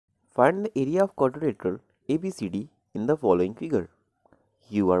Find the area of quadrilateral ABCD in the following figure.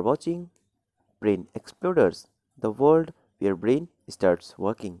 You are watching Brain Exploders, the world where brain starts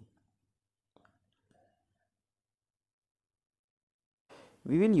working.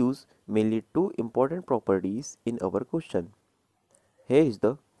 We will use mainly two important properties in our question. Here is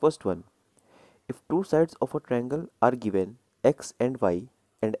the first one. If two sides of a triangle are given x and y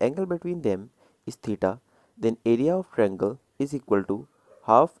and angle between them is theta, then area of triangle is equal to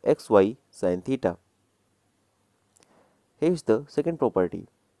half xy sin theta. Here is the second property.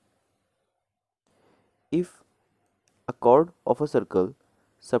 If a chord of a circle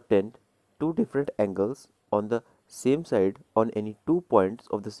subtend two different angles on the same side on any 2 points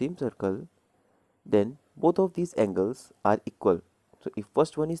of the same circle, then both of these angles are equal. So if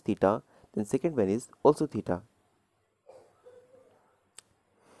first one is theta, then second one is also theta.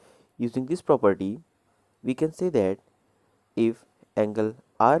 Using this property, we can say that if angle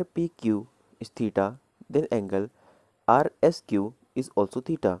RPQ is theta, then angle RSQ is also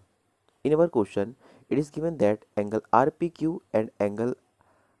theta. In our question, it is given that angle RPQ and angle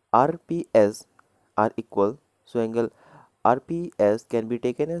RPS are equal. So angle RPS can be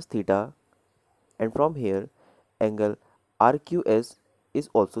taken as theta, and from here angle RQS is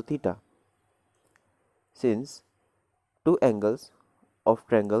also theta. Since two angles of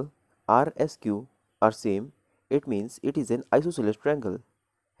triangle RSQ are same, it means it is an isosceles triangle.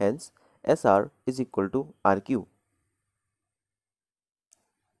 Hence, SR is equal to RQ.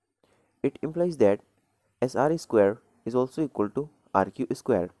 It implies that SR square is also equal to RQ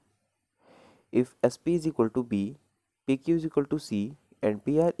square. If SP is equal to B, PQ is equal to C, and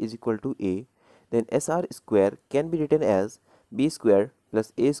PR is equal to A, then SR square can be written as B square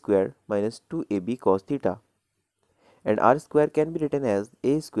plus A square minus 2AB cos theta, and R square can be written as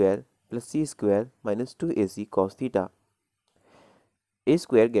A square plus C square minus 2AC cos theta. A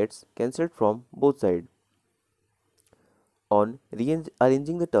square gets cancelled from both sides. On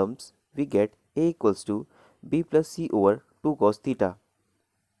rearranging the terms, we get A equals to B plus C over 2 cos theta.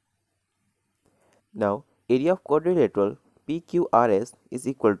 Now, area of quadrilateral PQRS is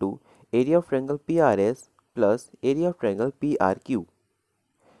equal to area of triangle PRS plus area of triangle PRQ.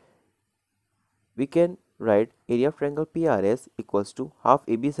 We can write area of triangle PRS equals to half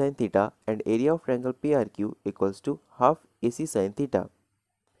AB sin theta and area of triangle PRQ equals to half AC sin theta.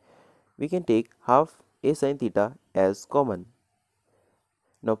 We can take half A sin theta as common.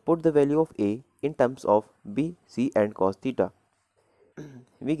 Now put the value of A in terms of B, C and cos theta.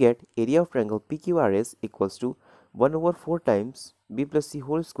 We get area of triangle PQRS equals to 1 over 4 times B plus C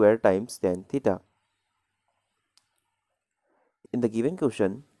whole square times tan theta. In the given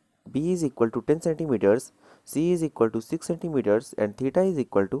question, B is equal to 10 centimeters, C is equal to 6 centimeters and theta is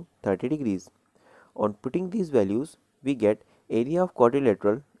equal to 30 degrees. On putting these values, we get area of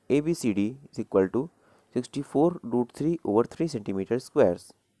quadrilateral ABCD is equal to 64 root 3 over 3 centimeters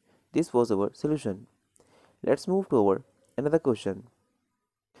squares. This was our solution. Let's move to our another question.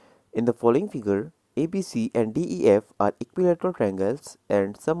 In the following figure, ABC and DEF are equilateral triangles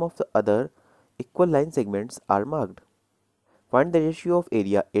and some of the other equal line segments are marked. Find the ratio of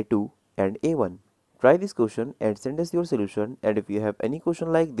area A2 and A1. Try this question and send us your solution, and if you have any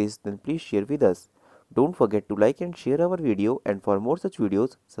question like this, then please share with us. Don't forget to like and share our video, and for more such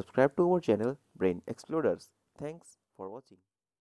videos, subscribe to our channel Brain Exploders. Thanks for watching.